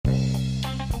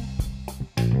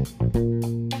Hey,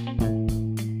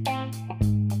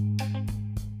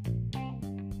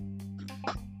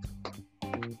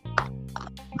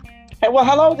 well,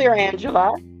 hello there,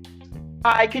 Angela.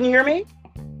 Hi, can you hear me?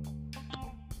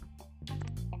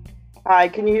 Hi,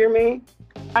 can you hear me?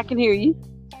 I can hear you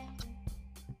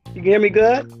You can hear me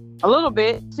good? a little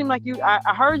bit. Seemed like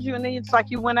I heard you, and then it's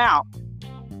like you went out.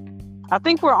 I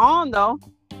think we're on though.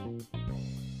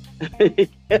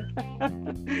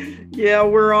 Yeah,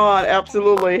 we're on.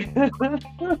 Absolutely. I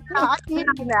can hear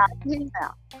you now. I can hear you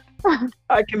now.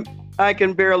 I can I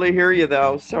can barely hear you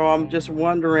though, so I'm just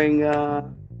wondering. Uh,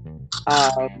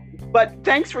 but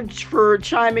thanks for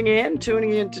chiming in,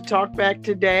 tuning in to Talk Back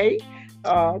today.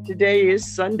 Today is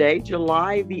Sunday,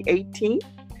 July the 18th,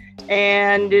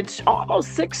 and it's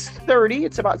almost 6:30.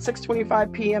 It's about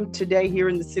 6:25 p.m. today here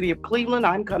in the city of Cleveland.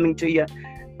 I'm coming to you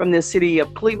from the city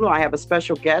of Cleveland. I have a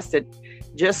special guest that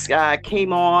just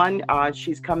came on.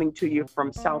 She's coming to you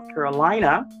from South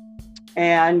Carolina.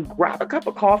 And grab a cup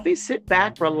of coffee, sit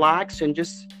back, relax, and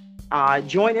just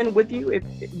join in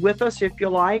with us if you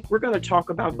like. We're going to talk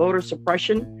about voter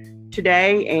suppression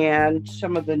today and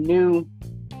some of the new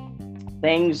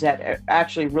things that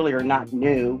actually really are not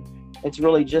new. It's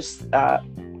really just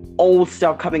old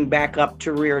stuff coming back up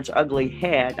to rear its ugly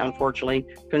head, unfortunately,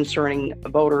 concerning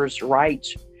voters'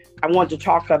 rights. I want to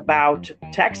talk about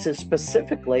Texas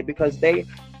specifically because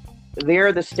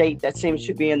they're the state that seems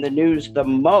to be in the news the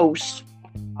most.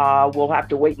 We'll have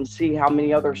to wait and see how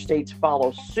many other states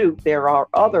follow suit. There are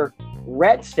other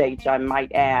red states, I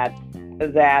might add,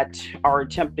 that are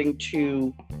attempting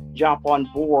to jump on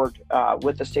board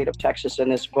with the state of Texas in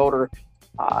this voter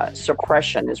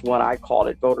suppression, is what I call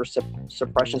it, voter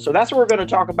suppression. So that's what we're going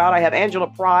to talk about. I have Angela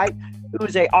Pride, who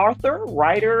is a author,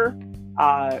 writer,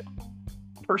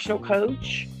 personal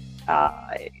coach,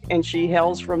 and she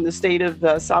hails from the state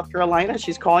of South Carolina.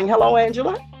 She's calling. Hello,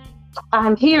 Angela.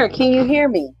 I'm here. Can you hear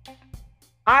me?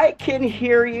 I can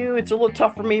hear you. It's a little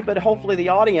tough for me, but hopefully the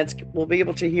audience will be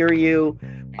able to hear you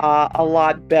a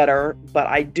lot better. But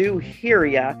I do hear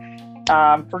you.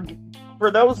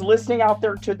 For those listening out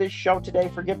there to this show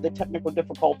today, forgive the technical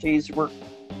difficulties.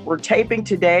 We're taping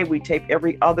today. We tape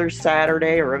every other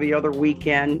Saturday or every other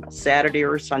weekend, Saturday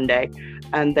or Sunday.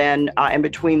 And then in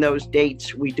between those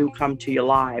dates, we do come to you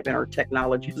live, and our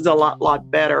technology is a lot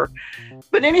better.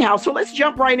 But anyhow, so let's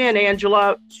jump right in,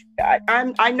 Angela.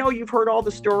 I know you've heard all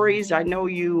the stories. I know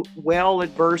you well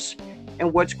adverse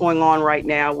in what's going on right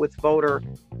now with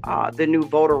the new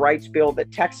voter rights bill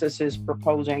that Texas is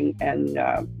proposing. And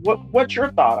what's your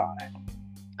thought on it?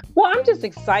 Well, I'm just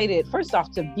excited, first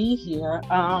off, to be here.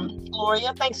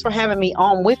 Gloria, thanks for having me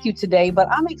on with you today. But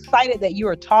I'm excited that you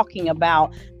are talking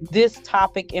about this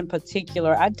topic in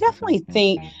particular. I definitely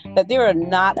think that there are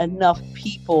not enough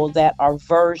people that are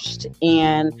versed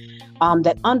and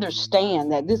that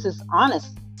understand that this is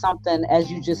honest. Something, as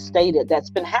you just stated, that's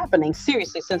been happening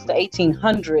seriously since the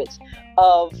 1800s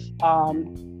of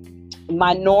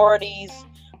minorities,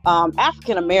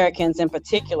 African Americans in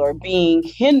particular, being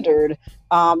hindered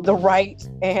the right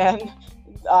and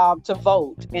to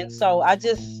vote. And so I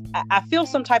feel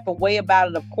some type of way about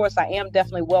it. Of course, I am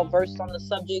definitely well versed on the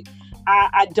subject.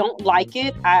 I don't like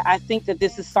it. I think that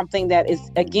this is something that is,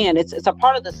 again, it's a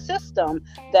part of the system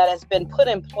that has been put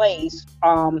in place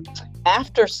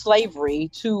after slavery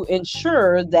to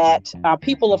ensure that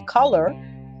people of color,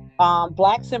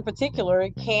 blacks in particular,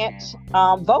 can't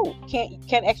vote,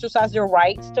 can't exercise their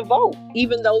rights to vote,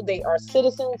 even though they are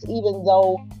citizens, even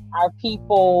though our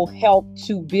people helped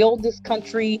to build this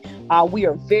country. We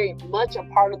are very much a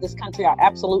part of this country. I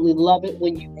absolutely love it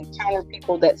when you encounter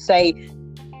people that say,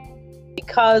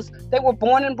 because they were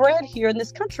born and bred here in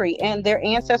this country and their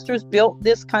ancestors built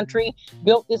this country,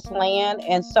 built this land.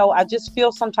 And so I just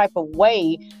feel some type of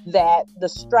way that the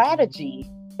strategy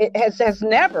has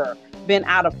never been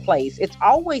out of place. It's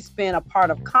always been a part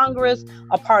of Congress,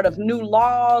 a part of new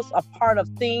laws, a part of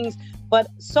things. But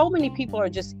so many people are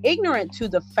just ignorant to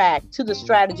the fact, to the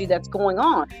strategy that's going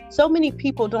on. So many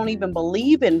people don't even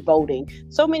believe in voting.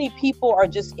 So many people are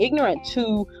just ignorant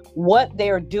to what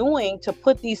they're doing to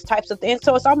put these types of things.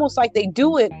 So it's almost like they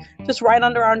do it just right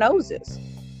under our noses.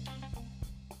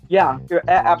 Yeah, you're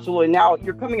absolutely. Now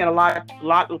you're coming in a lot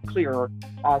clearer.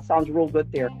 Sounds real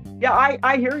good there. Yeah,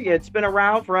 I hear you. It's been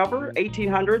around forever,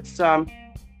 1800s.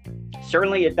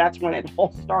 Certainly, that's when it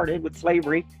all started with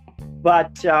slavery.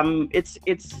 But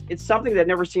it's something that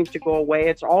never seems to go away.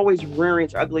 It's always rearing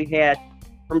its ugly head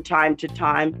from time to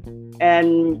time.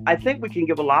 And I think we can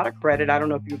give a lot of credit. I don't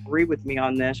know if you agree with me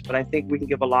on this, but I think we can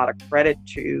give a lot of credit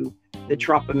to the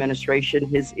Trump administration,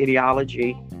 his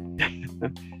ideology.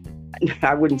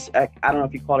 I don't know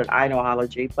if you call it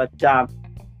ideology, but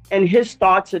and his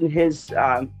thoughts and his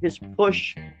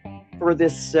push for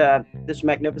this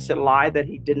magnificent lie that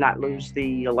he did not lose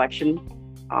the election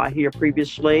here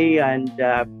previously, and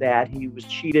that he was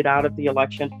cheated out of the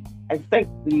election. I think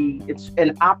it's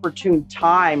an opportune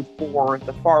time for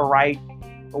the far right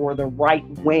or the right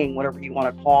wing, whatever you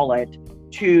want to call it,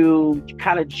 to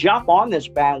kind of jump on this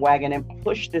bandwagon and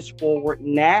push this forward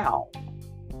now.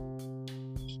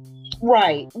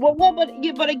 Right. Well,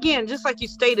 but again, just like you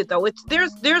stated, though,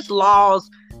 there's laws.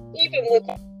 Even with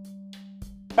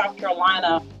South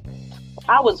Carolina,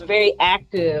 I was very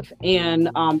active in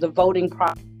the voting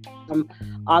process.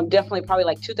 Definitely probably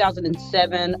like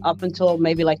 2007 up until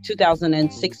maybe like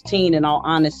 2016, in all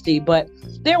honesty. But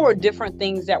there were different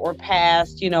things that were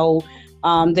passed.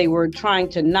 They were trying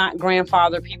to not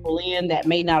grandfather people in that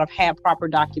may not have had proper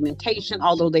documentation,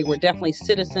 although they were definitely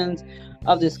citizens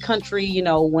of this country.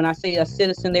 When I say a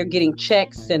citizen, they're getting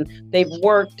checks and they've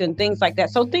worked and things like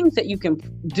that. So things that you can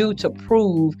do to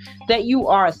prove that you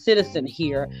are a citizen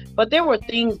here. But there were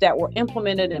things that were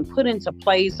implemented and put into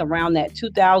place around that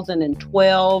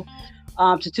 2012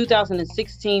 to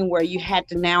 2016, where you had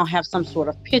to now have some sort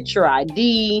of picture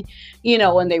ID,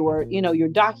 and they were, your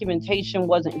documentation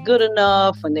wasn't good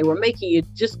enough, and they were making you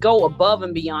just go above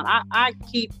and beyond. I'm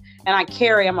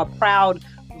a proud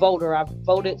voter. I've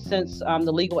voted since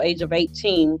the legal age of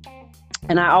 18,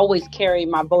 and I always carry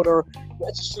my voter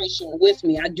registration with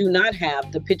me. I do not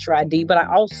have the picture ID, but I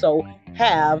also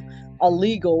have a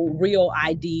legal, real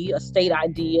ID, a state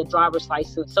ID, a driver's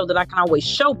license, so that I can always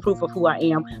show proof of who I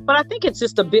am. But I think it's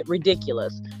just a bit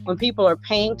ridiculous when people are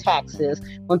paying taxes,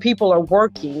 when people are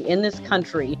working in this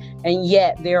country, and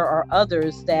yet there are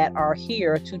others that are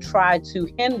here to try to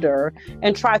hinder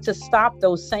and try to stop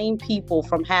those same people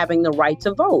from having the right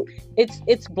to vote.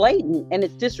 It's blatant and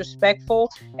it's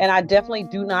disrespectful. And I definitely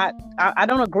I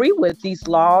don't agree with these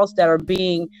laws that are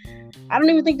I don't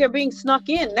even think they're being snuck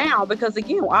in now, because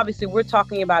again, obviously we're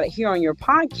talking about it here on your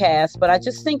podcast, but I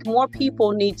just think more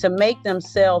people need to make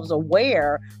themselves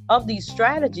aware of these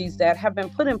strategies that have been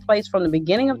put in place from the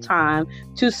beginning of time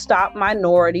to stop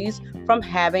minorities from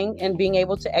having and being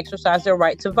able to exercise their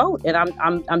right to vote. And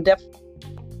I'm definitely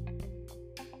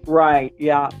right.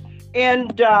 Yeah.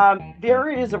 And there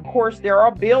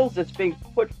are bills that's being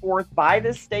put forth by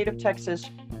the state of Texas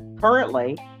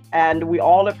currently. And we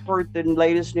all have heard the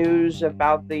latest news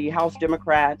about the House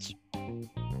Democrats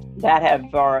that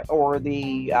have, or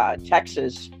the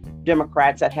Texas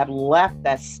Democrats that have left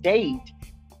that state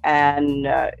and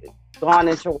gone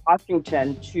into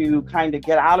Washington to kind of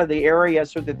get out of the area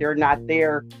so that they're not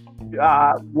there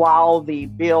while the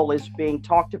bill is being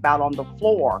talked about on the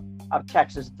floor of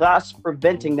Texas, thus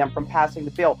preventing them from passing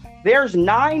the bill. There are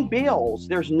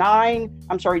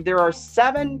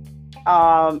 7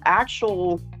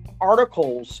 actual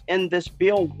articles in this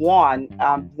Bill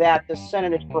 1 that the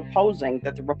Senate is proposing,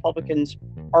 that the Republicans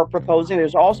are proposing.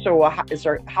 There's also a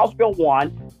House Bill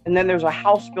 1, and then there's a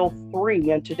House Bill 3.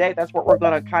 And today, that's what we're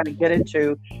going to kind of get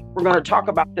into. We're going to talk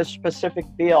about this specific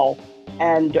bill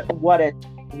and what it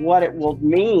will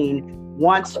mean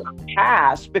once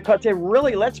passed, because it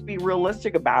really, let's be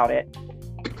realistic about it.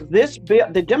 This bill,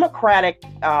 the Democratic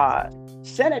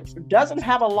Senate doesn't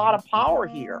have a lot of power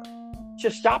here to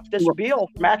stop this bill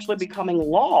from actually becoming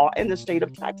law in the state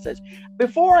of Texas.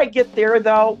 Before I get there,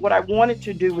 though, what I wanted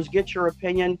to do was get your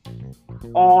opinion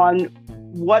on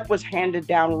what was handed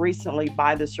down recently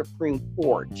by the Supreme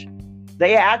Court.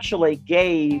 They actually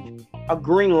gave a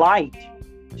green light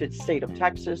to the state of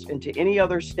Texas and to any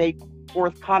other state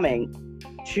forthcoming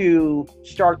to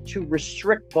start to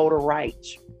restrict voter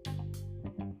rights.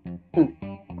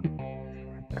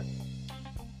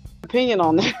 Opinion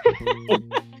on that.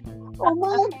 Oh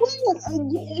my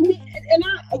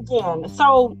goodness.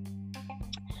 So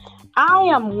I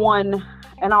am one,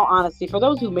 in all honesty, for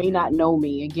those who may not know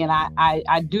me, again,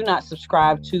 I do not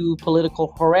subscribe to political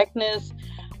correctness.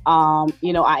 I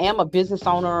am a business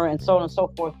owner and so on and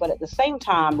so forth, but at the same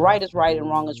time, right is right and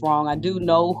wrong is wrong. I do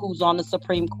know who's on the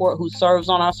Supreme Court, who serves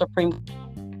on our Supreme Court.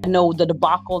 I know the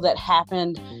debacle that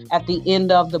happened at the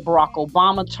end of the Barack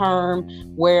Obama term,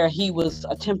 where he was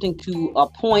attempting to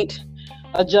appoint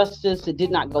a justice. It did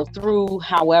not go through.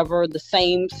 However, the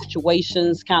same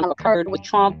situations kind of occurred with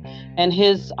Trump, and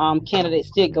his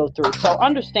candidates did go through. So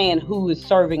understand who is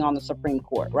serving on the Supreme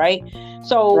Court, right?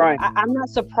 So right. I'm not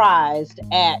surprised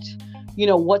at,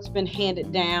 what's been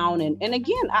handed down. And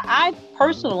again, I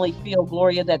personally feel,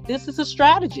 Gloria, that this is a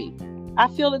strategy. I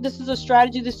feel that this is a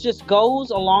strategy that just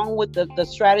goes along with the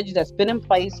strategy that's been in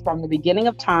place from the beginning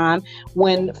of time,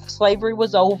 when slavery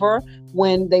was over,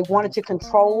 when they wanted to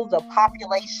control the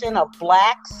population of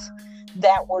blacks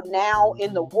that were now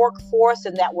in the workforce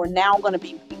and that were now going to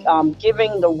be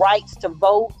giving the rights to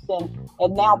vote.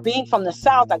 And now being from the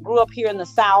South, I grew up here in the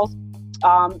South.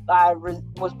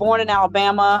 Was born in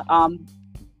Alabama,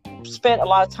 spent a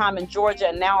lot of time in Georgia,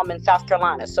 and now I'm in South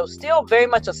Carolina. So still very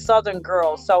much a Southern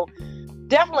girl. So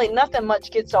definitely nothing much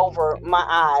gets over my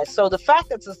eyes. So the fact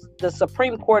that the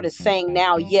Supreme Court is saying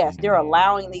now, yes, they're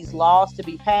allowing these laws to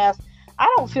be passed,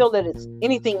 I don't feel that it's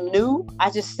anything new.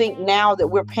 I just think now that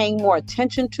we're paying more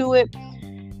attention to it,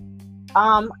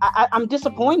 I'm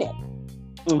disappointed.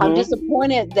 Mm-hmm. I'm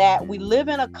disappointed that we live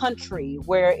in a country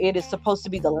where it is supposed to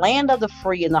be the land of the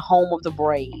free and the home of the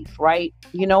brave, right?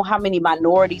 You know how many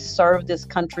minorities serve this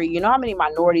country? You know how many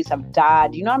minorities have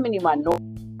died? You know how many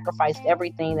minorities sacrificed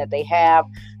everything that they have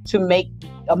to make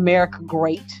America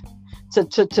great, to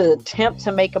attempt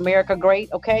to make America great,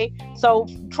 okay? So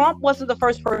Trump wasn't the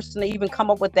first person to even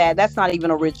come up with that. That's not even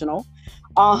original.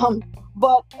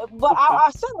 But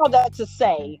I said all that to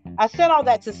say,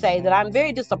 that I'm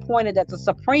very disappointed that the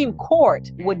Supreme Court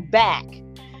would back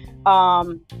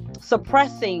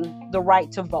suppressing the right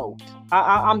to vote.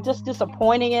 I'm just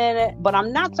disappointed in it, but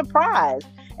I'm not surprised.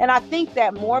 And I think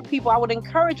that I would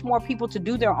encourage more people to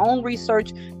do their own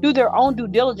research, do their own due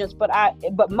diligence.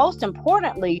 But most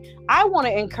importantly, I want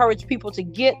to encourage people to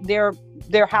get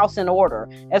their house in order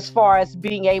as far as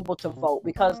being able to vote.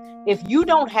 Because if you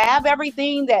don't have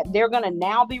everything that they're going to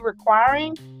now be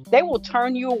requiring, they will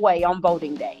turn you away on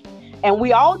voting day. And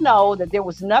we all know that there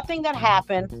was nothing that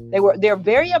happened. They're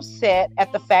very upset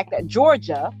at the fact that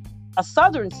Georgia, a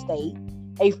southern state,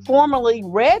 a formerly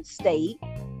red state,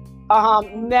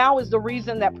 now is the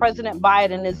reason that President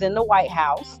Biden is in the White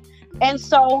House. And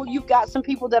so you've got some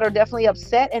people that are definitely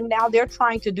upset, and now they're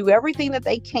trying to do everything that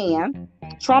they can.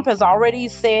 Trump has already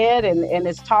said and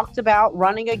has talked about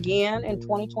running again in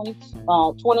 2020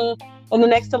 in the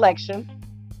next election.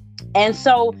 And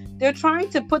so they're trying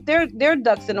to put their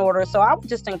ducks in order. So I would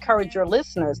just encourage your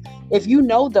listeners, if you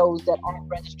know those that aren't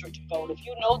registered to vote, if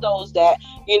you know those that,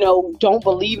 don't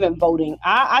believe in voting,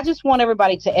 I just want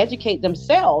everybody to educate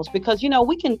themselves, because,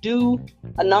 we can do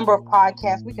a number of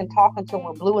podcasts. We can talk until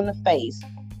we're blue in the face.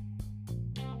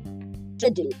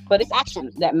 But it's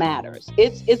action that matters.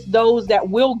 It's those that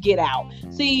will get out.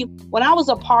 See, when I was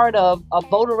a part of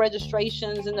voter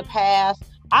registrations in the past,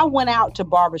 I went out to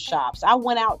barbershops, I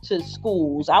went out to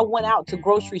schools, I went out to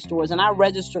grocery stores, and I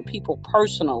registered people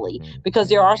personally, because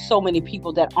there are so many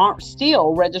people that aren't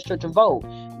still registered to vote.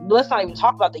 Let's not even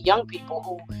talk about the young people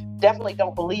who definitely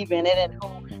don't believe in it and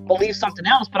who believe something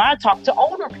else. But I talked to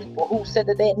older people who said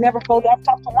that they had never voted. I've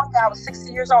talked to one guy who was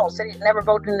 60 years old, said he'd never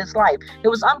voted in his life. It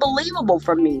was unbelievable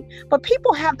for me. But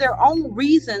people have their own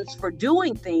reasons for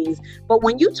doing things. But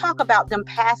when you talk about them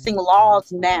passing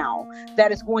laws now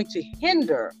that is going to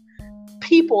hinder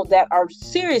people that are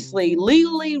seriously,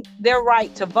 legally, their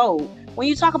right to vote, when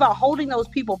you talk about holding those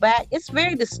people back, it's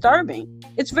very disturbing.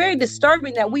 It's very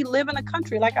disturbing that we live in a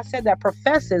country, like I said, that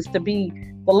professes to be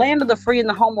the land of the free and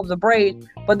the home of the brave,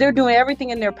 but they're doing everything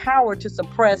in their power to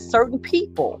suppress certain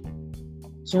people's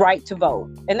right to vote.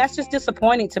 And that's just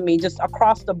disappointing to me, just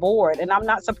across the board. And I'm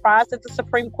not surprised at the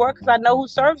Supreme Court, because I know who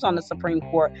serves on the Supreme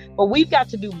Court. But we've got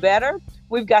to do better.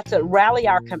 We've got to rally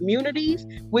our communities.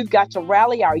 We've got to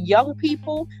rally our young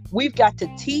people. We've got to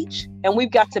teach, and we've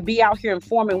got to be out here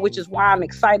informing, which is why I'm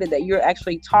excited that you're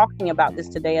actually talking about this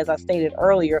today, as I stated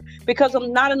earlier, because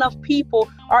not enough people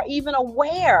are even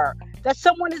aware that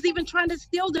someone is even trying to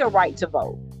steal their right to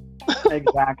vote.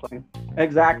 Exactly.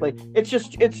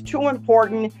 It's too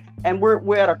important, and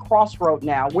we're at a crossroad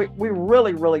now. We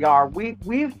really, really are. We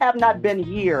have not been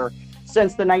here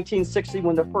since the 1960s,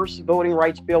 when the first voting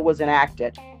rights bill was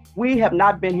enacted. We have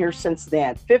not been here since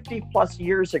then, 50 plus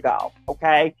years ago.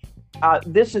 Okay.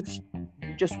 This is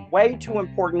just way too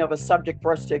important of a subject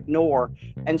for us to ignore,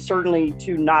 and certainly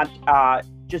to not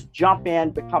just jump in,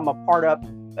 become a part of,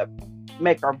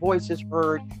 make our voices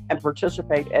heard, and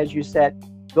participate. As you said,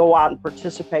 go out and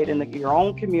participate in your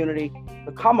own community,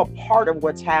 become a part of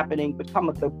what's happening,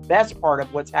 become the best part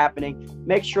of what's happening,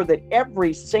 make sure that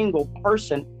every single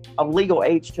person of legal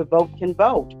age to vote can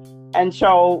vote. And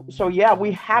so yeah,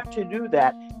 we have to do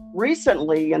that.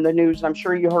 Recently in the news, and I'm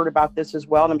sure you heard about this as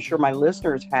well, and I'm sure my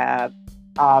listeners have,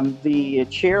 the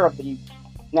chair of the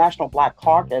National Black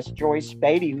Caucus, Joyce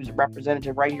Beatty, who's a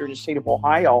representative right here in the state of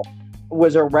Ohio,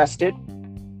 was arrested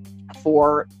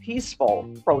for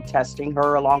peaceful protesting.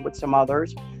 Her, along with some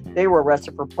others, they were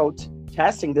arrested for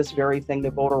protesting this very thing,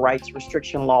 the voter rights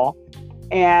restriction law,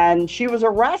 and she was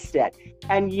arrested.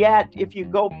 And yet, if you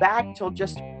go back till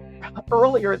just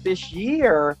earlier this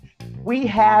year, we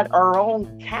had our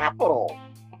own Capitol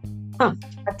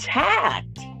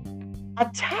attacked.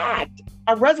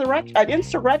 an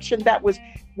insurrection that was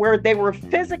where they were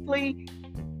physically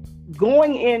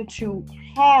going in to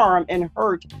harm and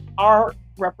hurt our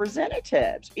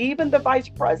representatives. Even the vice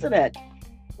president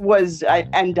was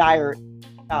in dire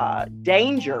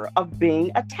danger of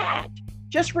being attacked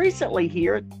just recently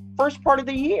here, first part of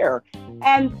the year.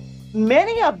 And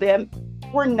many of them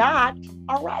were not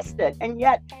arrested. And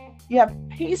yet you have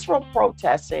peaceful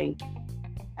protesting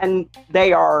and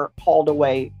they are hauled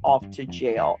away off to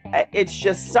jail. It's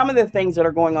just some of the things that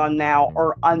are going on now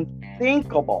are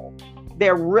unthinkable.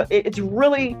 It's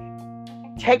really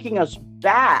taking us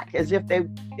back, as if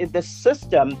this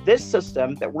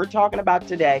system that we're talking about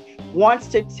today wants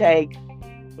to take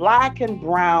Black and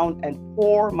brown and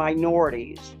poor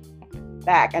minorities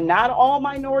back. And not all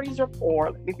minorities are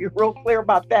poor. Let me be real clear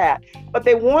about that. But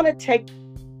they want to take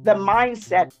the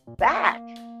mindset back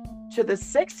to the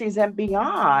 60s and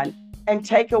beyond and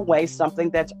take away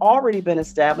something that's already been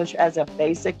established as a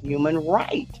basic human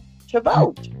right to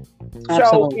vote.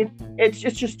 Absolutely. So it's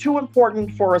just too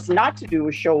important for us not to do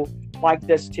a show like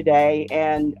this today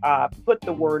and put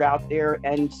the word out there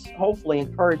and hopefully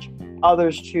encourage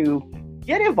others to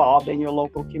get involved in your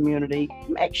local community.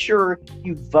 Make sure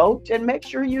you vote and make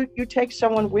sure you take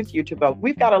someone with you to vote.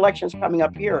 We've got elections coming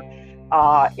up here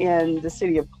in the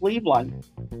city of Cleveland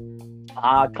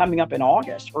coming up in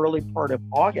August, early part of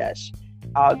August,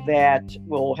 that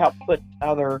will help put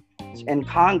others in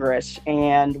Congress.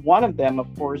 And one of them,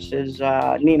 of course, is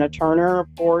Nina Turner, of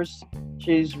course.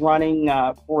 She's running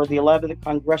for the 11th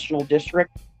Congressional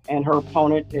District, and her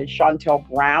opponent is Shontel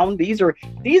Brown. These are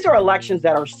elections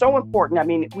that are so important. I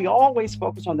mean, we always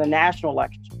focus on the national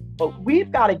elections, but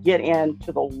we've got to get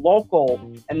into the local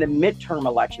and the midterm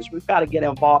elections. We've got to get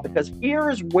involved, because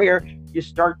here's where you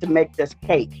start to make this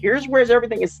cake. Here's where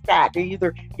everything is stacked. It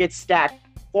either gets stacked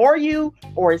for you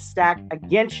or it's stacked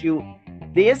against you.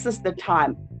 This is the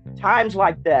time. Times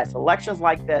like this, elections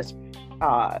like this,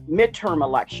 midterm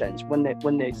elections, when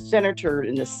the senator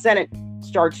in the Senate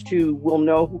we'll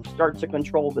know who starts to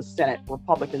control the Senate,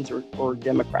 Republicans or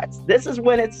Democrats. This is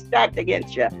when it's stacked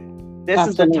against you. This Absolutely.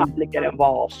 Is the time to get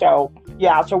involved. So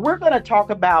we're going to talk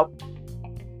about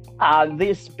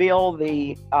this bill,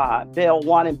 the Bill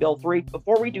 1 and Bill 3.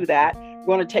 Before we do that, we're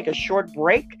going to take a short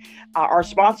break. Our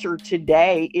sponsor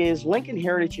today is Lincoln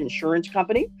Heritage Insurance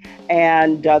Company,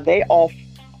 and they offer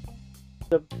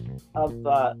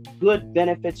good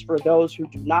benefits for those who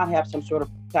do not have some sort of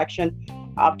protection,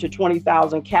 up to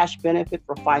 $20,000 cash benefit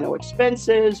for final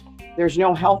expenses. There's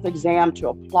no health exam to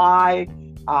apply,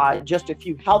 just a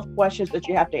few health questions that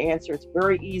you have to answer. It's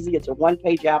very easy. It's a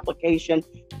one-page application.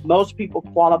 Most people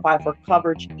qualify for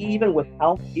coverage, even with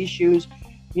health issues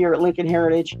here at Lincoln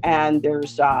Heritage. And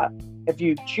there's, if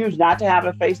you choose not to have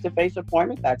a face-to-face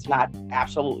appointment, that's not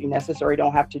absolutely necessary.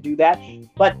 Don't have to do that.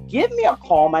 But give me a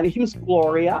call. My name is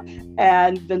Gloria,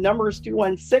 and the number is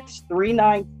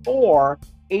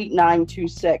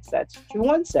 216-394-8926. That's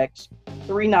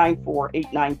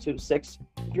 216-394-8926.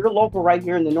 If you're local right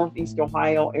here in the Northeast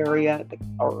Ohio area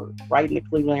or right in the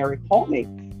Cleveland area, call me.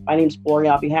 My name's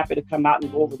Gloria. I'll be happy to come out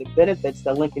and go over the benefits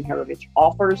that Lincoln Heritage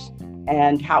offers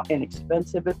and how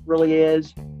inexpensive it really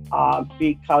is.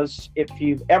 Because if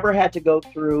you've ever had to go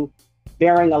through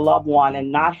burying a loved one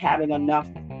and not having enough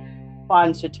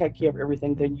funds to take care of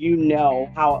everything, then you know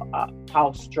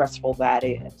how stressful that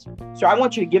is. So I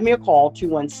want you to give me a call,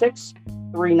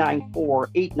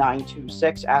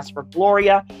 216-394-8926. Ask for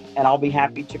Gloria, and I'll be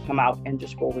happy to come out and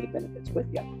just go over the benefits with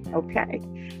you. Okay.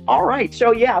 All right.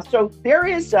 So there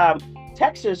is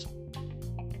Texas.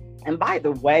 And by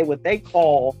the way, what they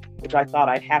call, which I thought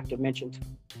I'd have to mention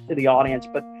to the audience,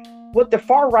 but what the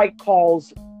far right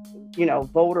calls,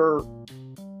 voter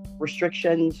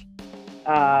restrictions,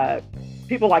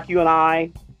 people like you and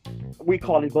I, we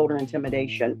call it voter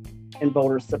intimidation and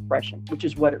voter suppression, which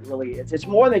is what it really is. It's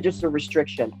more than just a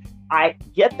restriction. I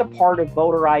get the part of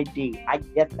voter ID. I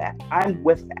get that. I'm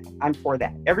with that. I'm for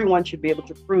that. Everyone should be able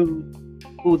to prove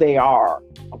who they are.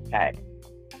 Okay.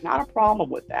 Not a problem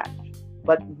with that.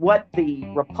 But what the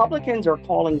Republicans are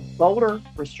calling voter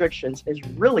restrictions is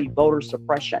really voter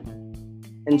suppression.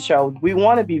 And so we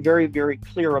want to be very, very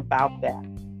clear about that.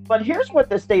 But here's what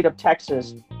the state of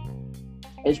Texas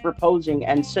is proposing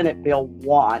in Senate Bill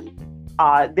 1.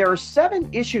 There are 7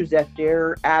 issues that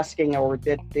they're asking, or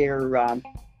that they're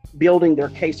building their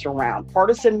case around.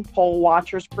 Partisan poll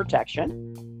watchers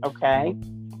protection, okay?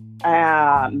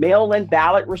 Mail-in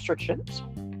ballot restrictions,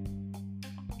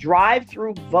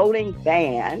 drive-through voting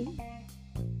ban,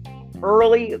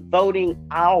 early voting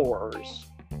hours.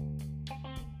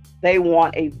 They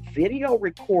want a video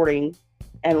recording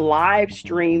and live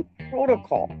stream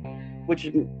protocol.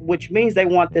 which means they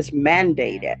want this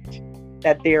mandated,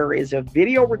 that there is a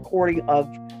video recording of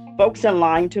folks in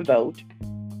line to vote,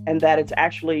 and that it's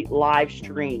actually live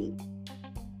streamed.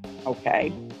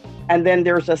 Okay. And then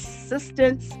there's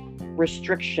assistance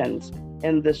restrictions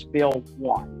in this bill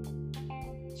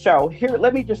 1. So here,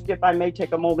 let me just, if I may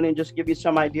take a moment and just give you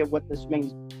some idea of what this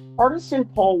means. Partisan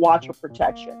poll watcher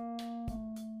protection.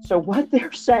 So what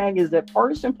they're saying is that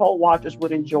partisan poll watchers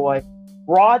would enjoy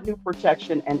broad new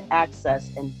protection and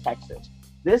access in Texas.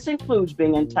 This includes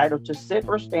being entitled to sit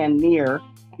or stand near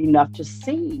enough to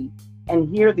see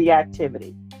and hear the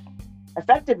activity.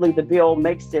 Effectively, the bill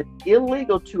makes it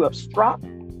illegal to obstruct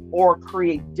or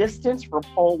create distance for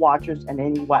poll watchers in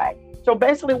any way. So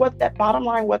basically what that bottom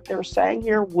line, what they're saying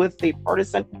here with the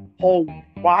partisan poll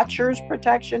watchers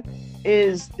protection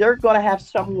is they're going to have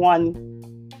someone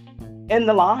in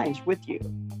the lines with you,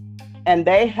 and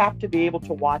they have to be able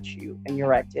to watch you and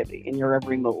your activity and your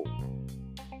every move.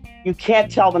 You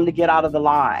can't tell them to get out of the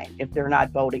line if they're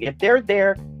not voting. If they're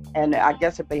there, and I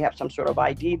guess if they have some sort of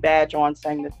ID badge on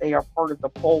saying that they are part of the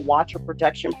poll watcher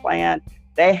protection plan,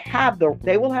 they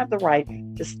will have the right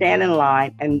to stand in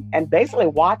line and basically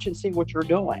watch and see what you're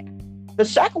doing. The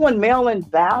second one, mail-in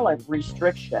ballot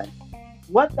restriction.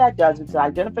 What that does is an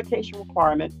identification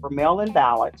requirement for mail-in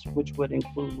ballots, which would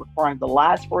include requiring the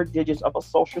last 4 digits of a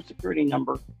social security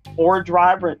number or a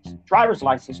driver's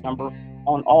license number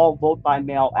on all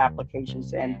vote-by-mail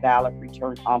applications and ballot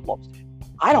return envelopes.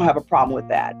 I don't have a problem with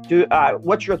that.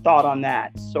 What's your thought on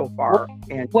that so far?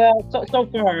 Well, so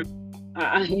far,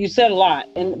 you said a lot,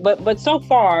 but so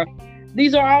far,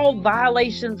 these are all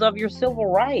violations of your civil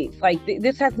rights. Like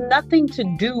this has nothing to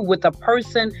do with a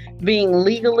person being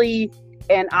legally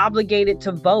and obligated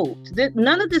to vote.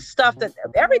 None of this stuff,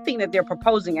 everything that they're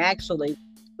proposing actually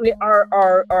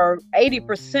are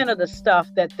 80% of the stuff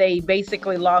that they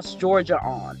basically lost Georgia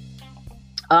on.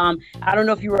 I don't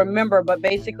know if you remember, but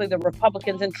basically the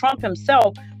Republicans and Trump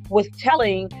himself was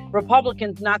telling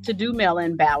Republicans not to do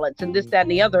mail-in ballots and this, that,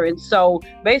 and the other. And so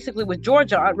basically with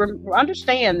Georgia, I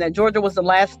understand that Georgia was the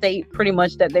last state pretty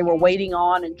much that they were waiting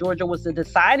on, and Georgia was the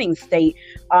deciding state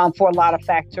for a lot of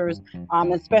factors,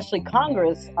 especially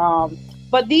Congress.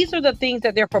 But these are the things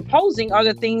that they're proposing are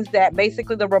the things that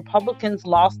basically the Republicans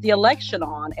lost the election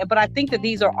on. But I think that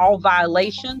these are all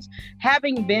violations.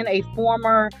 Having been a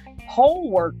former poll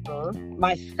worker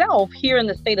myself here in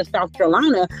the state of South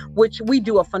Carolina, which we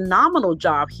do a phenomenal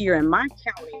job here in my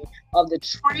county of the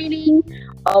training,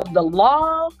 of the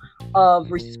law, of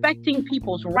respecting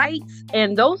people's rights,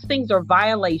 and those things are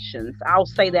violations. I'll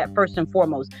say that first and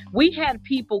foremost. We had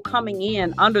people coming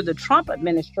in under the Trump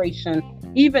administration,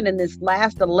 even in this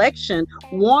last election,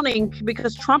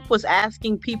 because Trump was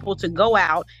asking people to go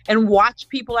out and watch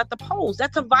people at the polls.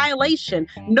 That's a violation.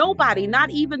 Nobody,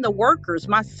 not even the workers,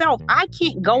 myself, I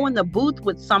can't go in the booth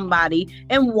with somebody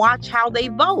and watch how they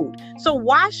vote. So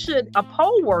why should a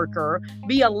poll worker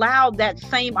be allowed that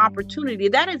same opportunity?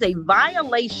 That is a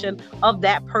violation of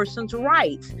that person's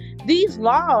rights. These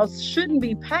laws shouldn't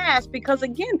be passed because,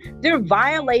 again, they're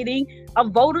violating a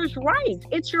voter's rights.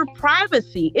 It's your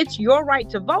privacy. It's your right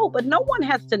to vote, but no one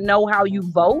has to know how you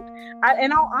vote.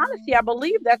 In all honesty, I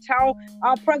believe that's how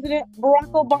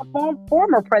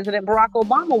former President Barack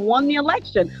Obama won the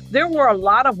election. There were a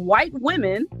lot of white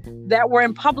women that were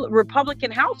in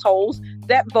Republican households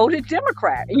that voted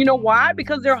Democrat. And you know why?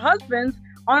 Because their husbands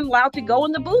aren't allowed to go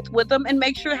in the booth with them and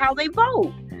make sure how they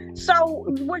vote. So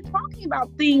we're talking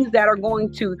about things that are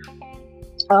going to,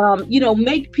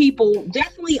 make people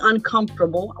definitely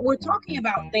uncomfortable. We're talking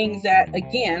about things that,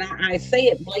 again, I say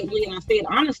it blatantly and I say it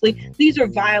honestly, these are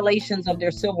violations of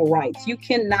their civil rights. You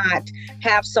cannot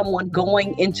have someone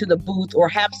going into the booth or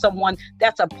have someone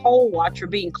that's a poll watcher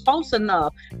being close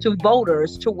enough to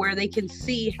voters to where they can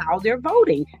see how they're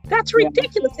voting. That's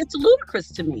ridiculous. Yeah. It's ludicrous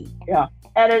to me. Yeah.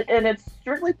 And it's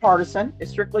strictly partisan.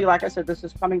 It's strictly, like I said, this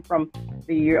is coming from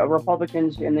the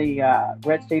Republicans in the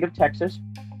red state of Texas.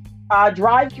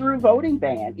 Drive-through voting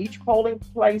ban. Each polling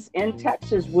place in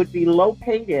Texas would be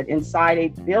located inside a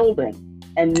building,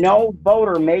 and no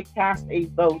voter may cast a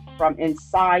vote from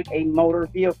inside a motor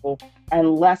vehicle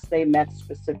unless they met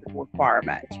specific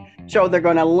requirements. So they're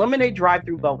going to eliminate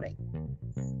drive-through voting.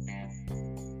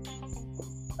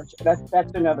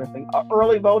 That's another thing.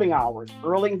 Early voting hours.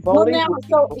 Early voting. Well, now,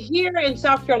 so here in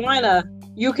South Carolina,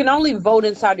 You can only vote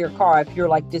inside your car if you're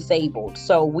like disabled.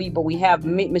 So we have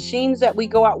machines that we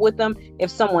go out with them.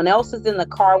 If someone else is in the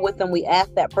car with them, we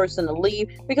ask that person to leave,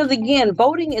 because again,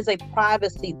 voting is a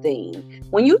privacy thing.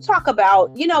 When you talk about,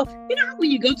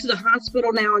 when you go to the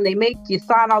hospital now and they make you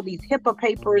sign all these HIPAA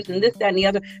papers and this, that, and the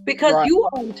other, because Right. you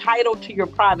are entitled to your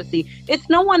privacy. It's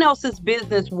no one else's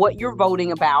business what you're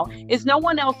voting about. It's no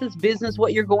one else's business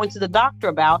what you're going to the doctor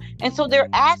about. And so they're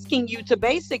asking you to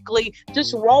basically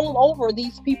just roll over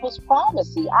these people's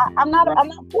privacy. I'm not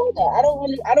for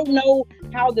that. I don't know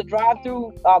how the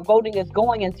drive-through voting is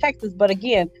going in Texas, but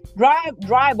again,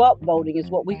 drive-up voting is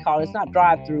what we call it. It's not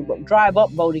drive-through, but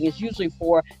drive-up voting is usually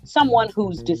for someone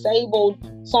who's disabled,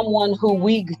 someone who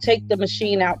we take the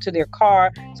machine out to their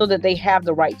car so that they have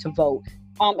the right to vote.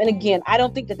 And again, I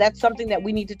don't think that that's something that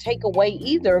we need to take away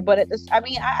either. But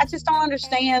I just don't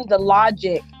understand the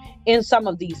logic in some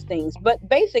of these things. But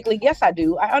basically, yes, I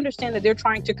do. I understand that they're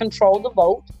trying to control the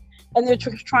vote, and they're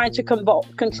trying to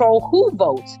control who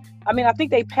votes. I mean, I think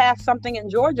they passed something in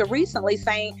Georgia recently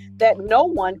saying that no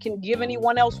one can give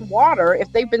anyone else water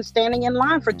if they've been standing in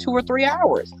line for 2 or 3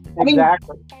 hours.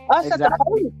 Exactly. Us at the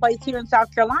polling place here in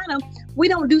South Carolina, we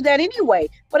don't do that anyway.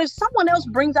 But if someone else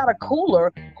brings out a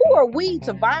cooler, who are we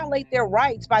to violate their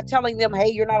rights by telling them,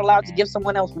 hey, you're not allowed to give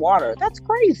someone else water? That's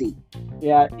crazy.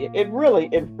 Yeah, it really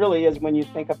is when you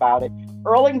think about it.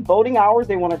 Early voting hours,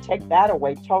 they want to take that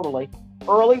away totally.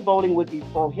 Early voting would be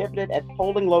prohibited at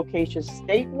polling locations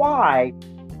statewide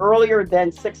earlier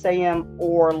than 6 a.m.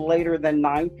 or later than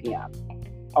 9 p.m.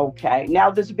 Okay,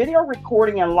 now this video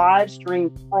recording and live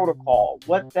stream protocol,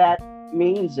 what that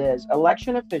means is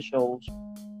election officials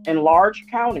in large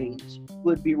counties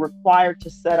would be required to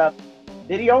set up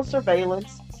video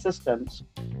surveillance systems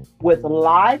with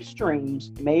live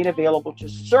streams made available to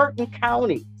certain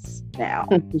counties now,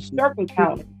 certain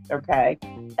counties, okay?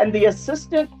 And the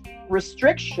assistant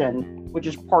restriction, which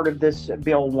is part of this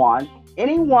Bill 1,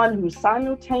 anyone who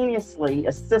simultaneously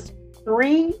assists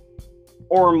 3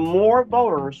 or more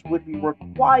voters would be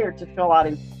required to fill out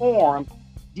a form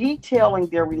detailing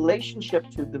their relationship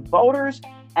to the voters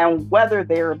and whether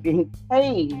they are being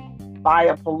paid by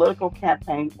a political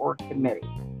campaign or committee.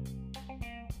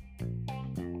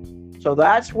 So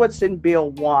that's what's in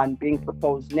Bill 1 being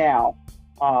proposed now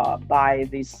by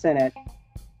the Senate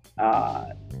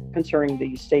concerning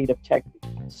the state of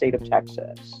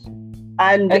Texas.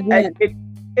 And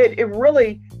it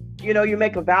really, you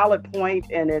make a valid point,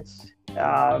 and it's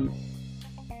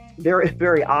very,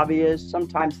 very obvious.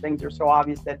 Sometimes things are so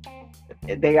obvious that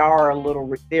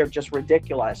they're just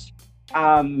ridiculous.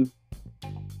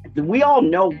 We all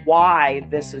know why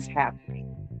this is happening.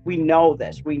 We know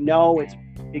this. We know it's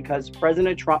because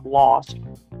President Trump lost.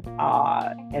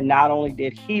 And not only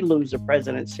did he lose the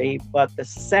presidency, but the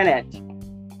Senate,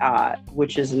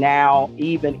 which is now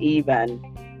even,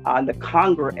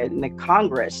 the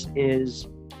Congress is,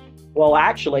 well,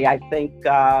 actually, I think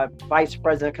Vice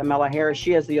President Kamala Harris,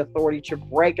 she has the authority to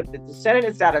break if the Senate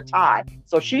is at a tie.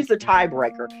 So she's the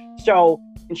tiebreaker.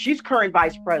 And she's current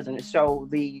vice president. So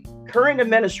the current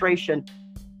administration,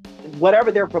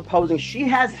 whatever they're proposing, she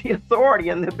has the authority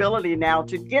and the ability now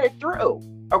to get it through.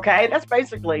 Okay, that's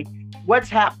basically what's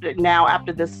happening now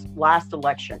after this last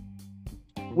election.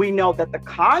 We know that the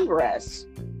Congress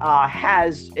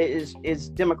is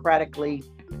democratically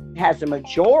has a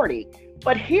majority.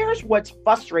 But here's what's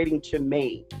frustrating to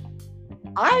me.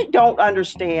 I don't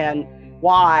understand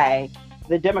why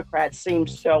the Democrats seem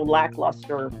so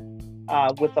lackluster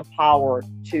with the power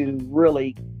to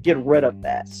really get rid of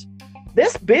this.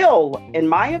 This bill, in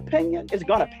my opinion, is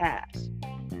going to pass.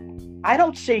 I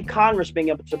don't see Congress being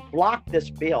able to block this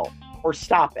bill or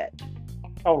stop it.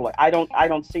 Totally. I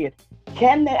don't see it.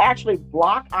 Can they actually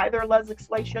block either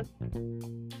legislation?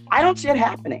 I don't see it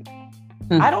happening.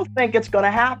 I don't think it's going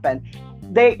to happen.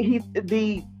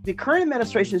 The current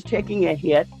administration is taking a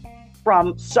hit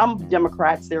from some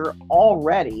Democrats. They're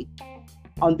already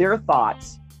on their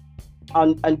thoughts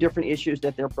on different issues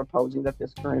that they're proposing, that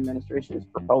this current administration is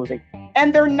proposing.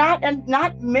 And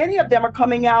not many of them are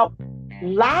coming out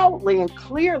loudly and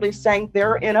clearly saying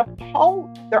they're in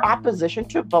their opposition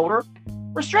to voter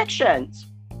restrictions.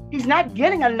 He's not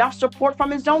getting enough support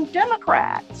from his own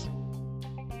Democrats.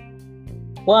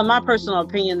 Well, in my personal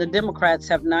opinion, the Democrats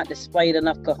have not displayed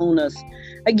enough kahunas.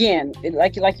 Again,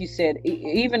 like you said,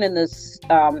 even in this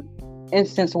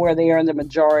instance where they are in the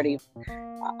majority,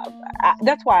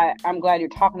 that's why I'm glad you're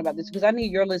talking about this, because I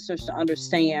need your listeners to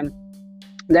understand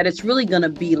that it's really going to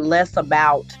be less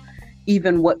about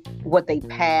even what they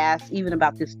pass, even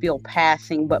about this bill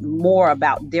passing, but more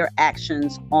about their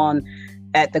actions on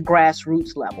at the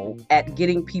grassroots level, at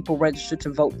getting people registered to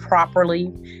vote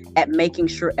properly, at making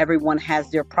sure everyone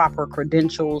has their proper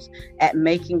credentials, at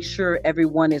making sure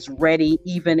everyone is ready,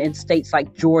 even in states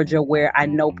like Georgia, where I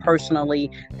know personally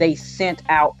they sent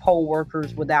out poll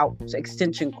workers without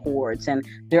extension cords, and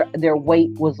their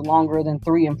wait was longer than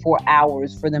 3 and 4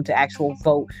 hours for them to actually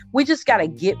vote. We just got to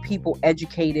get people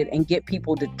educated and get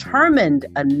people determined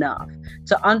enough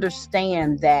to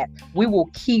understand that we will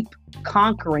keep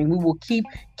conquering, we will keep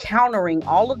countering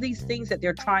all of these things that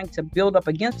they're trying to build up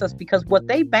against us, because what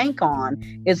they bank on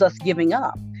is us giving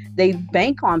up. They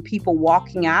bank on people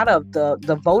walking out of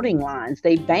the voting lines.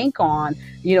 They bank on,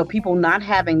 people not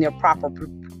having their proper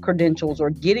credentials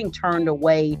or getting turned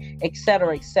away, et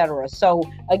cetera, et cetera. So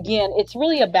again, it's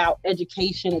really about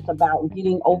education. It's about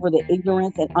getting over the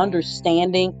ignorance and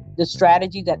understanding the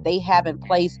strategy that they have in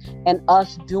place, and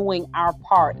us doing our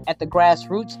part at the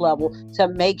grassroots level to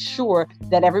make sure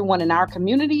that everyone in our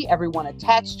community, everyone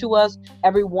attached to us,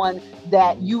 everyone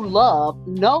that you love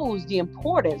knows the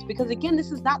importance. Because again,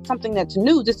 this is not something that's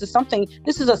new. This is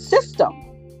a system.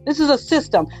 This is a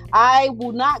system. I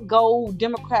will not go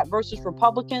Democrat versus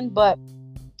Republican, but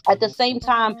at the same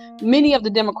time, many of the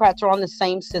Democrats are on the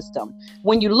same system.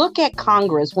 When you look at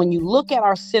Congress, when you look at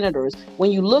our senators,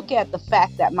 when you look at the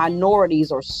fact that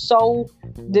minorities are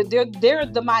they're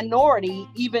the minority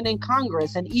even in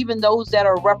Congress, and even those that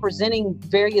are representing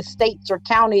various states or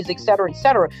counties, et cetera, et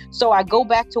cetera. So I go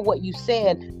back to what you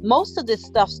said. Most of this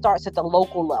stuff starts at the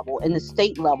local level and the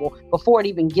state level before it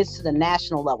even gets to the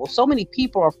national level. So many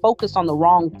people are focused on the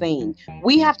wrong thing.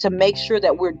 We have to make sure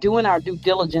that we're doing our due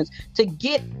diligence to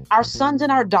get our sons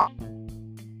and our daughters.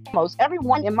 Most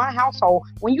everyone in my household,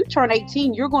 when you turn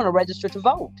 18, you're going to register to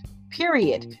vote.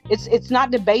 Period. It's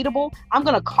not debatable. I'm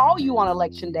going to call you on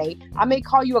election day. I may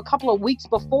call you a couple of weeks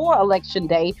before election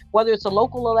day, whether it's a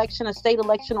local election, a state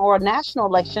election, or a national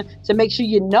election, to make sure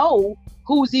you know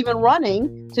who's even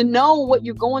running, to know what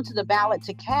you're going to the ballot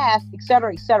to cast, et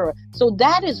cetera, et cetera. So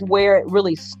that is where it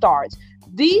really starts.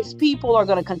 These people are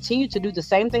going to continue to do the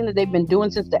same thing that they've been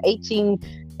doing since the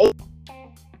 1880s.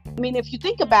 I mean, if you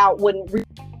think about when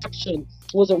Reconstruction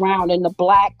was around and the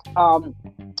black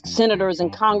senators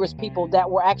and Congress people that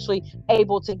were actually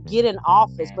able to get in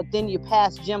office, but then you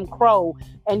pass Jim Crow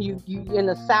and you in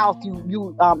the South,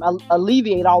 you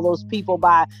alleviate all those people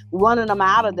by running them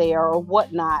out of there or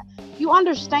whatnot. You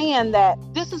understand that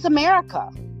this is America.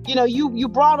 You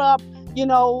brought up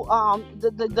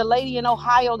the lady in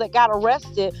Ohio that got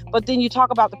arrested, but then you talk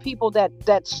about the people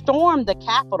that stormed the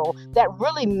Capitol that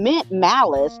really meant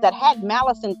malice, that had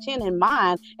malice intent in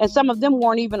mind, and some of them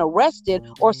weren't even arrested,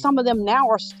 or some of them now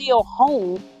are still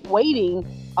home waiting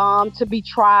to be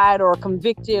tried or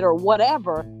convicted or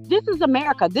whatever. This is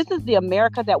America. This is the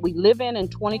America that we live in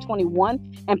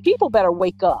 2021, and people better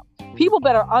wake up. People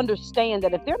better understand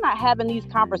that if they're not having these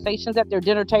conversations at their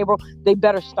dinner table, they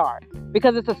better start,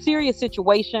 because it's a serious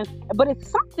situation, but it's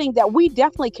something that we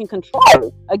definitely can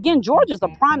control. Again, Georgia's a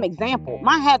prime example.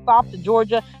 My hat's off to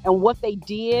Georgia and what they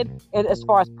did as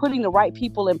far as putting the right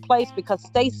people in place, because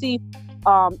Stacey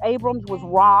Abrams was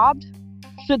robbed,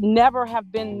 should never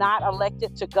have been not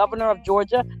elected to governor of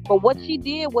Georgia. But what she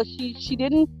did was she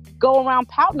didn't go around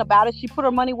pouting about it. She put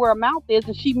her money where her mouth is,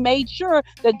 and she made sure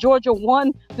that Georgia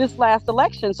won this last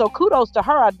election. So kudos to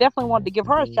her. I definitely wanted to give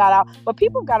her a shout out. But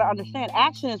people got to understand,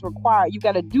 action is required. You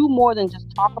got to do more than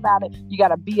just talk about it. You got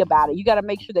to be about it. You got to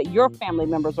make sure that your family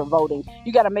members are voting.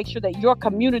 You got to make sure that your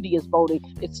community is voting.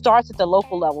 It starts at the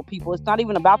local level, people. It's not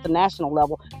even about the national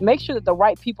level. Make sure that the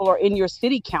right people are in your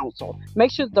city council.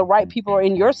 Make sure that the right people are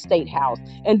in your state house,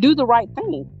 and do the right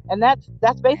thing. And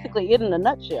that's basically it in a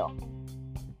nutshell.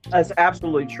 That's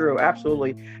absolutely true.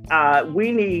 Absolutely.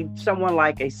 We need someone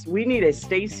we need a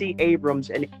Stacey Abrams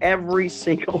in every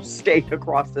single state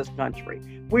across this country.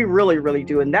 We really, really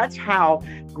do. And that's how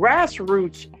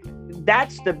grassroots,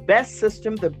 that's the best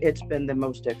system. It's been the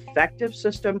most effective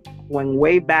system going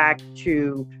way back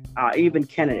to even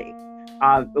Kennedy.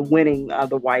 Winning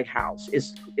the White House.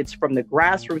 It's from the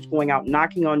grassroots, going out,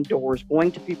 knocking on doors,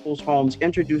 going to people's homes,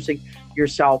 introducing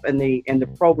yourself and the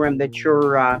program that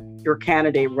your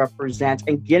candidate represents,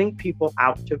 and getting people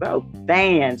out to vote.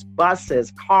 Vans,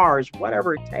 buses, cars,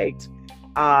 whatever it takes.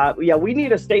 We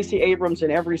need a Stacey Abrams in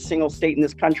every single state in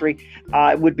this country.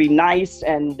 It would be nice,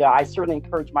 and I certainly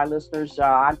encourage my listeners.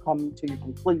 I'm coming to you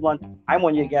from Cleveland. I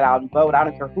want you to get out and vote. I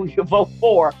don't care who you vote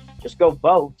for. Just go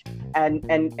vote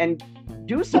and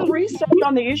Do some research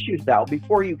on the issues, though,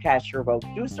 before you cast your vote.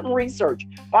 Do some research.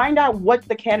 Find out what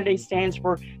the candidate stands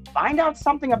for. Find out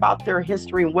something about their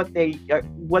history and what they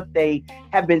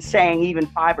have been saying even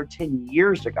 5 or 10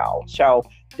 years ago. So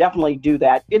definitely do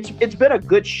that. It's been a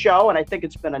good show, and I think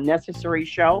it's been a necessary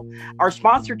show. Our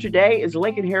sponsor today is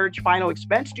Lincoln Heritage Final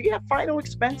Expense. Do you have final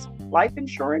expense life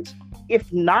insurance?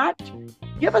 If not,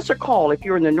 give us a call. If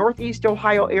you're in the Northeast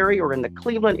Ohio area or in the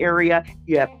Cleveland area,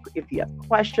 if you have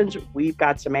questions, we've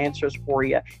got some answers for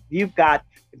you. If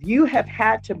you have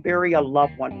had to bury a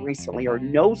loved one recently or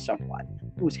know someone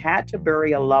who's had to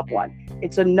bury a loved one,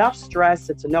 it's enough stress,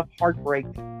 it's enough heartbreak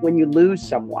when you lose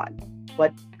someone.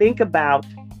 But think about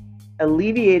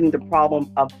alleviating the problem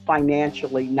of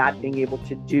financially not being able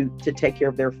to take care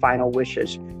of their final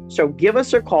wishes. So give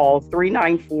us a call,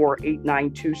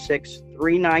 394-8926,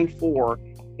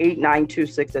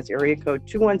 394-8926. That's area code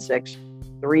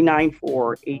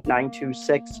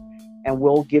 216-394-8926. And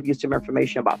we'll give you some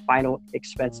information about final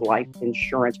expense life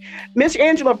insurance. Miss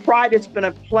Angela Pride, it's been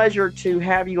a pleasure to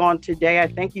have you on today. I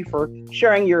thank you for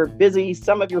sharing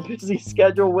some of your busy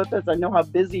schedule with us. I know how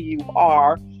busy you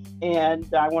are.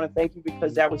 And I want to thank you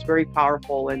because that was very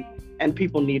powerful and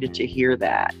people needed to hear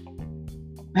that.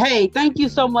 Hey, thank you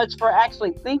so much for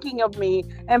actually thinking of me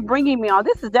and bringing me on.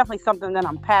 This is definitely something that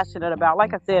I'm passionate about.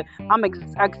 Like I said, I'm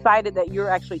excited that you're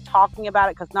actually talking about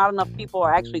it because not enough people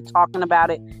are actually talking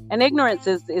about it. And ignorance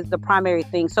is the primary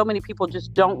thing. So many people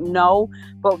just don't know,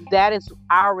 but that is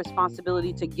our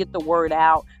responsibility to get the word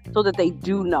out so that they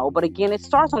do know. But again, it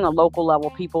starts on the local level,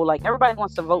 people. Like everybody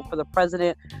wants to vote for the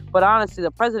president, but honestly,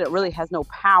 the president really has no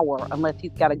power unless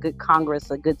he's got a good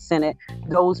Congress, a good Senate,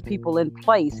 those people in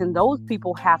place. And those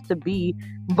people have to be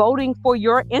voting for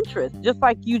your interest. Just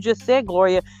like you just said,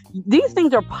 Gloria, these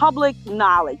things are public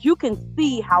knowledge. You can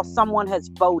see how someone has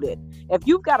voted. If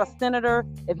you've got a senator,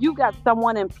 if you've got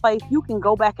someone in place, you can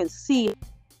go back and see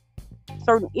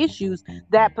certain issues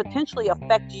that potentially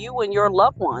affect you and your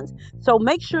loved ones. So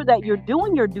make sure that you're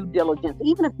doing your due diligence,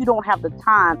 even if you don't have the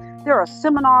time. There are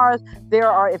seminars,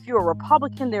 if you're a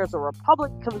Republican, there's a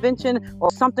Republican convention or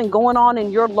something going on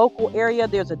in your local area.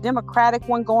 There's a Democratic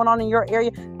one going on in your area.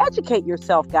 Educate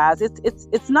yourself, guys.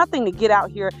 It's nothing to get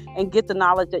out here and get the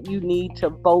knowledge that you need to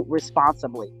vote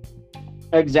responsibly.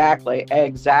 Exactly.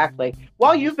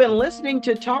 Well, you've been listening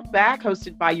to Talk Back,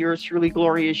 hosted by yours truly,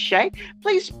 Gloria Shea.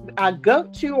 Please go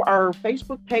to our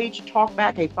Facebook page, Talk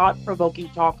Back, a thought-provoking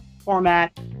talk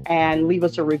format, and leave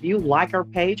us a review, like our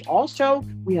page. Also,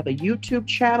 we have a YouTube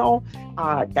channel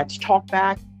that's Talk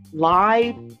Back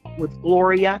Live with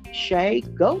Gloria Shea.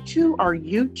 Go to our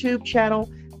YouTube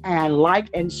channel and like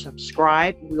and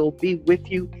subscribe. We'll be with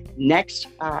you next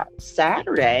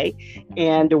Saturday,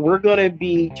 and we're going to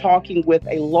be talking with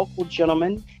a local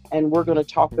gentleman, and we're going to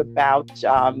talk about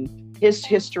his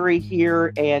history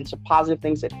here and some positive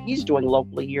things that he's doing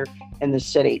locally here in the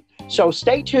city. So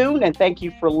stay tuned, and thank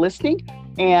you for listening.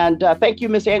 And thank you,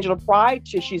 Miss Angela Pride.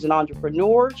 She's an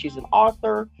entrepreneur, she's an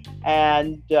author,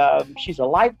 and she's a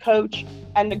life coach.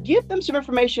 And to give them some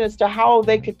information as to how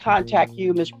they could contact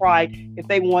you, Miss Pride, if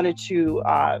they wanted to,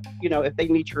 if they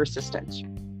need your assistance.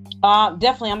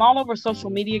 Definitely. I'm all over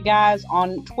social media, guys.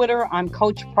 On Twitter, I'm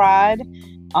Coach Pride.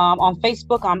 On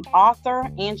Facebook, I'm author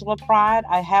Angela Pride.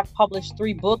 I have published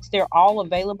 3 books. They're all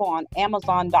available on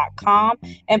Amazon.com.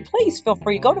 And please feel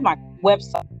free to go to my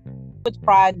website,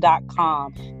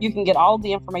 withpride.com. You can get all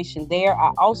the information there.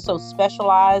 I also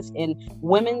specialize in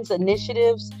women's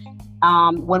initiatives.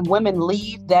 When Women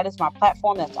Lead, that is my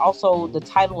platform. That's also the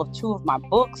title of 2 of my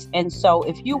books. And so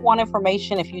if you want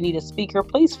information, if you need a speaker,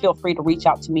 please feel free to reach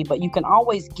out to me. But you can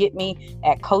always get me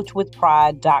at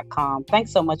coachwithpride.com.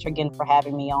 Thanks so much again for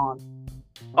having me on.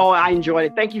 Oh, I enjoyed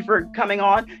it. Thank you for coming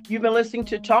on. You've been listening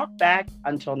to Talk Back.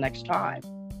 Until next time,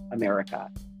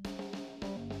 America.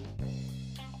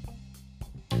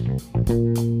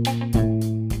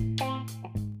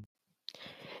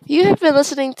 You have been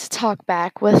listening to Talk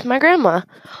Back with my grandma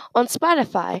on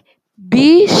Spotify.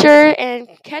 Be sure and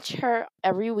catch her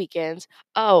every weekend.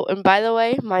 Oh, and by the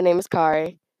way, my name is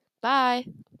Kari. Bye.